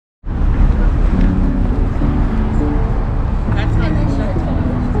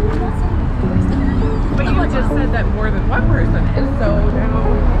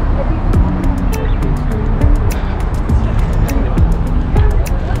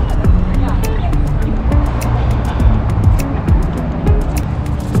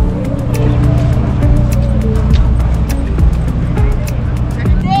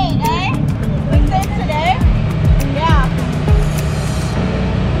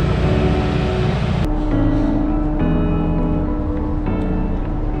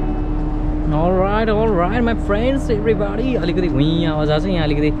right, my friends, everybody. अलिकति हुई आवाज आछ यहाँ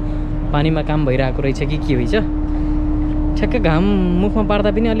अलिकति पानीमा काम भइरहेको रहेछ कि के भइछ ठ्याक्क घाम मुखमा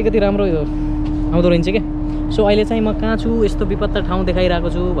पार्दा पनि अलिकति राम्रो आउँदो रहेछ के सो अहिले चाहिँ म कहाँ छु यस्तो विपत्त ठाउँ देखाइरहेको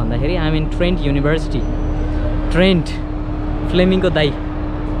छु भन्दाखेरि आइ am in Trent university Trent फ्लेमिङको दाइ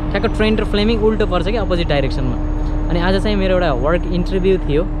ठ्याक्क ट्रेन्ट र फ्लेमिङ उल्टो पर्छ कि अपोजिट डाइरेक्सनमा अनि आज चाहिँ मेरो एउटा वर्क इन्टरभ्यू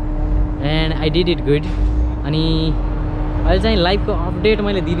थियो and I did it good अनि अहिले चाहिँ लाइफको अपडेट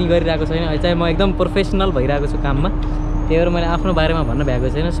मैले दिने गरिरहेको छैन अहिले चाहिँ म एकदम प्रोफेसनल भइरहेको छु काममा त्यही भएर मैले आफ्नो बारेमा भन्न भ्याएको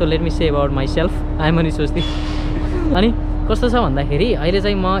छैन so let me say about my self I'm अनि सोच्दै अनि कस्तो छ भन्दाखेरि अहिले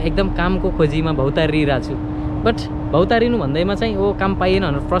चाहिँ म एकदम कामको खोजीमा भौतारिरहेको छु बट भौतारिनु भन्दैमा चाहिँ ओ काम पाइएन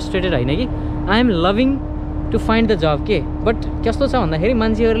भनेर फ्रस्ट्रेटेड होइन कि I am loving to find the जब के बट कस्तो छ भन्दाखेरि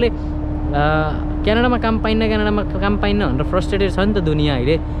मान्छेहरूले क्यानाडामा काम पाइन्न भनेर फ्रस्ट्रेटेड छ नि त दुनियाँ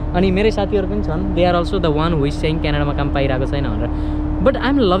अहिले अनि मेरै साथीहरू पनि छन् they are also the one who is saying क्यानाडामा काम पाइरहेको छैन भनेर but I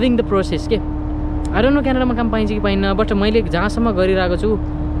am loving the process के आई डोन्ट नो क्यानाडामा काम पाइन्छ कि पाइन्न बट मैले जहाँसम्म गरिरहेको छु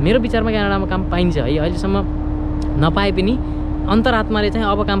मेरो विचारमा क्यानाडामा काम पाइन्छ है अहिलेसम्म नपाए पनि अन्तरात्माले चाहिँ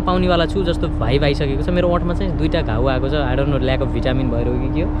अब काम पाउनेवाला छु जस्तो भाइब आइसकेको छ मेरो ओठमा चाहिँ 2टा घाउ आएको छ I don't know lack of vitamin भएर हो कि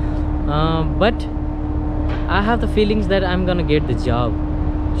के हो but I have the feelings that I am gonna get the job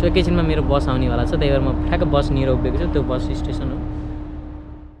so एकैछिनमा मेरो बस आउनेवाला छ त्यही भएर म ठ्याक्क बस निर उभिएको छु त्यो बस स्टेसन हो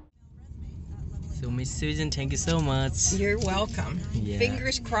So Miss Susan, thank you so much. You're welcome. Yeah.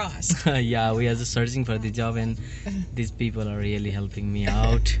 Fingers crossed. Yeah, we are just searching for the job and these people are really helping me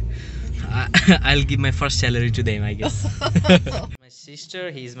out. I'll give my first salary to them, I guess. My sister,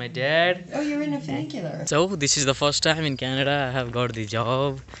 he's my dad. Oh, you're in a funicular. So this is the first time in Canada I have got the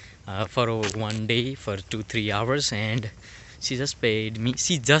job for one day for 2-3 hours and she just paid me.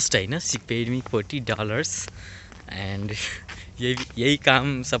 She paid me $40 and यही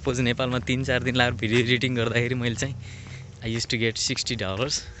काम suppose नेपालमा 3-4 दिन लागेर video editing गर्दाखेरि मैले चाहिँ I use to get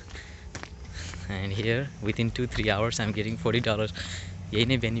 $60 and here within 2-3 hours I am getting $40 यही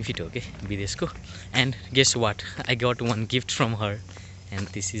नै बेनिफिट हो कि विदेशको and guess what I got one gift from her and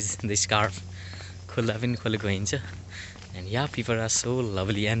this is the scarf खोल्दा पनि खोलेको हिँड्छ and yeah people are so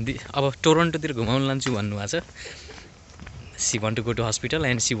lovely and अब टोरन्टोतिर घुमाउनु लान्छु भन्नुभएको छ C want to go to hospital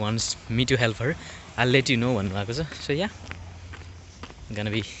and C wants me to help her I let you know भन्नुभएको छ so yeah gonna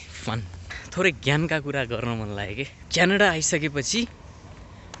be fun थोरै ज्ञानका कुरा गर्न मन लाग्यो कि क्यानाडा आइसकेपछि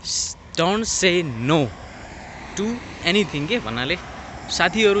don't say no to anything के भन्नाले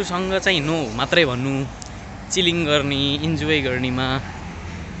साथीहरूसँग चाहिँ नो मात्रै भन्नु चिलिङ गर्ने इन्जोय गर्नेमा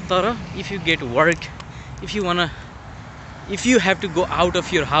तर if you get work if you have to go out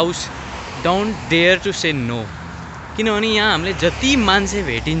of your house don't dare to say no किनभने यहाँ हामीले जति मान्छे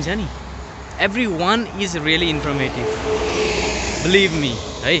भेटिन्छ नि every one is really informative believe me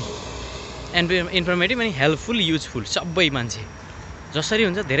है एन्ड इन्फर्मेटिभ अनि हेल्पफुल युजफुल सबै मान्छे जसरी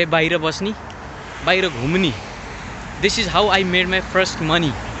हुन्छ धेरै बाहिर बस्ने बाहिर घुम्ने this is how I made my first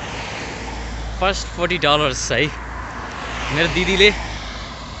money first $40 है मेरो दिदीले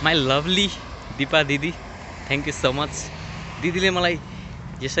माई लभली दिपा दिदी थ्याङ्क यू सो मच दिदीले मलाई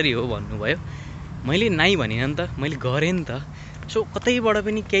यसरी हो भन्नुभयो मैले नाइ भनेन नि त मैले गरेँ नि त सो कतैबाट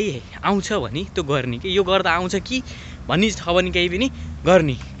पनि केही आउँछ भने त्यो गर्ने कि यो गर्दा आउँछ कि भन्ने छ भने केही पनि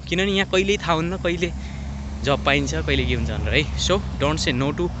गर्ने किनभने यहाँ कहिल्यै थाहा हुन्न कहिले जब पाइन्छ कहिले के हुन्छ भनेर है so don't say no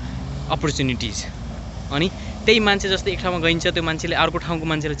to opportunities अनि त्यही मान्छे जस्तै एक ठाउँमा गइन्छ त्यो मान्छेले अर्को ठाउँको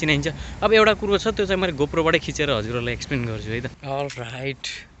मान्छेलाई चिनाइन्छ अब एउटा कुरो छ त्यो चाहिँ मैले गोप्रोबाटै खिचेर हजुरहरूलाई एक्सप्लेन गर्छु है त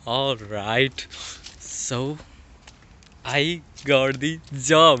all right so I got the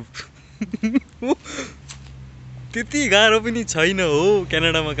जब त्यति गाह्रो पनि छैन हो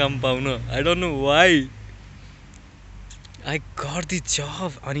क्यानाडामा काम पाउन I don't know why I got the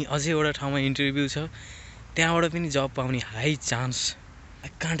जब अनि अझै एउटा ठाउँमा इन्टरभ्यू छ त्यहाँबाट पनि जब पाउने high chance I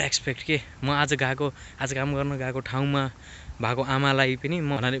can't expect के म आज काम गर्न गएको ठाउँमा भएको आमालाई पनि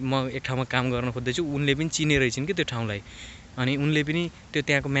म एक ठाउँमा काम गर्न खोज्दैछु उनले पनि चिने रहेछन् कि त्यो ठाउँलाई अनि उनले पनि त्यो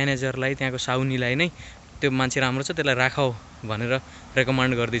त्यहाँको म्यानेजरलाई त्यहाँको साउनीलाई नै त्यो मान्छे राम्रो छ त्यसलाई राखौ भनेर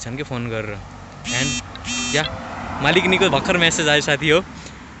रेकमेन्ड गर्दैछन् कि फोन गरेर एन्ड या मालिकनीको भर्खर मेसेज आयो साथी हो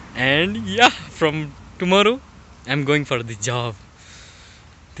and yeah from tomorrow I am going for the job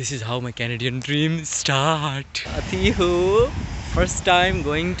this is how my Canadian dream start अति हो first time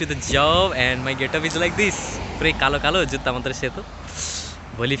going to the job and my getup is like this पुरै कालो कालो जुत्ता मात्रै सेतो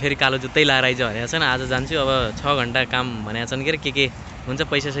भोलि फेरि कालो जुत्तै लाएर आइज भनेको छन् आज जान्छु अब 6 घन्टा काम भनेको छन् के हुन्छ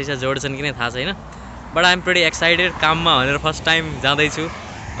पैसा सैसा जोड्छन् कि नै थाहा छैन but I am pretty excited काममा भनेर फर्स्ट टाइम जाँदैछु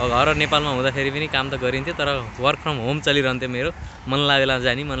अब घर नेपालमा हुँदाखेरि पनि काम त गरिन्थ्यो तर वर्क फ्रम होम चलिरहन्थ्यो मेरो मन लाग्यो बेला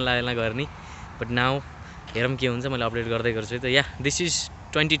जाने मन लाग्यो बेला गर्ने बट नाउ हेरौँ के हुन्छ मैले अपडेट गर्दै गर्छु है त या this is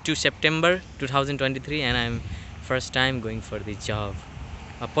 22 September 2023 and I am first time going for the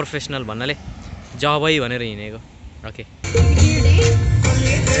job professional भन्नाले जबै भनेर हिँडेको okay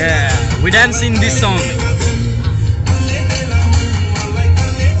Yeah, we dance in this song.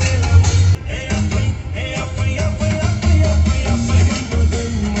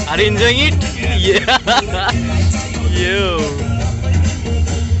 Are you enjoying it? Yeah. Yo.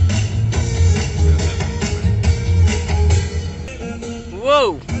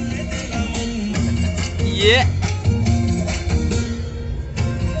 Whoa. Yeah.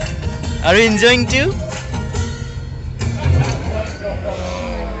 Are you enjoying too?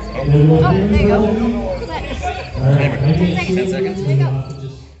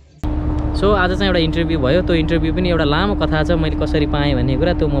 So आज चाहिँ एउटा interview भयो त्यो interview पनि एउटा लामो कथा छ मैले कसरी पाएँ भन्ने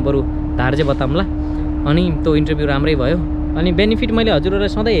कुरा त्यो म बरु धार चाहिँ बताउँला अनि त्यो इन्टरभ्यू राम्रै भयो अनि बेनिफिट मैले हजुरहरूलाई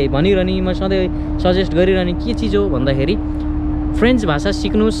सधैँ भनिरहने म सधैँ सजेस्ट गरिरहने के चिज हो भन्दाखेरि फ्रेन्च भाषा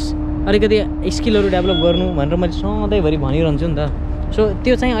सिक्नुहोस् अलिकति स्किलहरू डेभलप गर्नु भनेर मैले सधैँभरि भनिरहन्छु नि त सो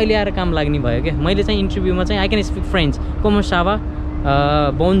त्यो चाहिँ अहिले आएर काम लाग्ने भयो क्या मैले चाहिँ इन्टरभ्यूमा चाहिँ आई क्यान स्पिक फ्रेन्च कोमोसावा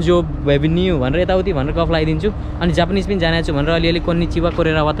बोन्जो बेबिन्यू भनेर यताउति भनेर गफ लगाइदिन्छु अनि जापानिज पनि जानेको छु भनेर अलिअलि कोन्निचिवा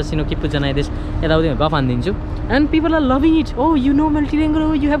कोरेरा वातासिनो किप्पु जनाइदेश यताउति गफ हानिदिन्छु and people are loving it oh you know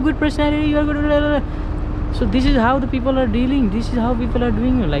मल्टिलिङ्गुअल you have good personality you are good so this is how the people are dealing this is how people are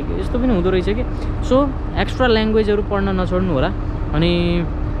doing like यस्तो पनि हुँदो रहेछ कि सो एक्स्ट्रा ल्याङ्ग्वेजहरू पढ्न नछोड्नु होला अनि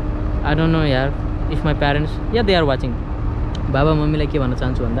I don't know यार if my parents yeah they are watching बाबा मम्मीलाई के भन्न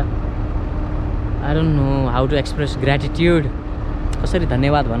चाहन्छु भन्दा I don't know how to express ग्र्याटिट्युड कसरी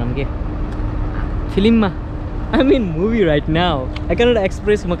धन्यवाद भनौँ के फिल्ममा I mean movie right now I cannot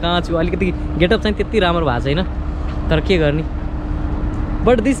express म कहाँ छु अलिकति गेटअप चाहिँ त्यति राम्रो भएको छैन तर के गर्ने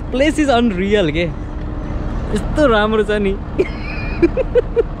but this place is unreal के यस्तो राम्रो छ नि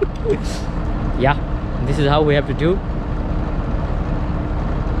या this is how we have to do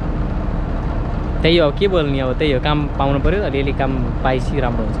त्यही हो के बोल्ने अब त्यही हो काम पाउनु पऱ्यो अलिअलि काम पाएपछि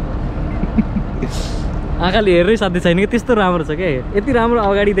राम्रो हुन्छ आँखाले हेर्नै साध्य छैन कि त्यस्तो राम्रो छ क्या यति राम्रो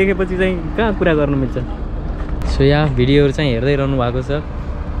अगाडि देखेपछि चाहिँ कहाँ कुरा गर्नु मिल्छ सो यहाँ भिडियोहरू चाहिँ हेर्दै रहनु भएको छ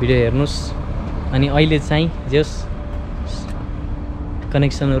भिडियो हेर्नुहोस् अनि अहिले चाहिँ जस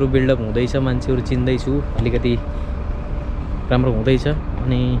कनेक्सनहरू बिल्डअप हुँदैछ मान्छेहरू चिन्दैछु अलिकति राम्रो हुँदैछ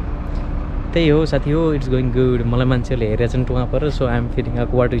अनि त्यही हो साथी हो इट्स गोइङ गुड मलाई मान्छेहरूले हेरेर चाहिँ टुवा पऱ्यो so I am feeling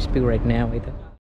awkward to speak right now है त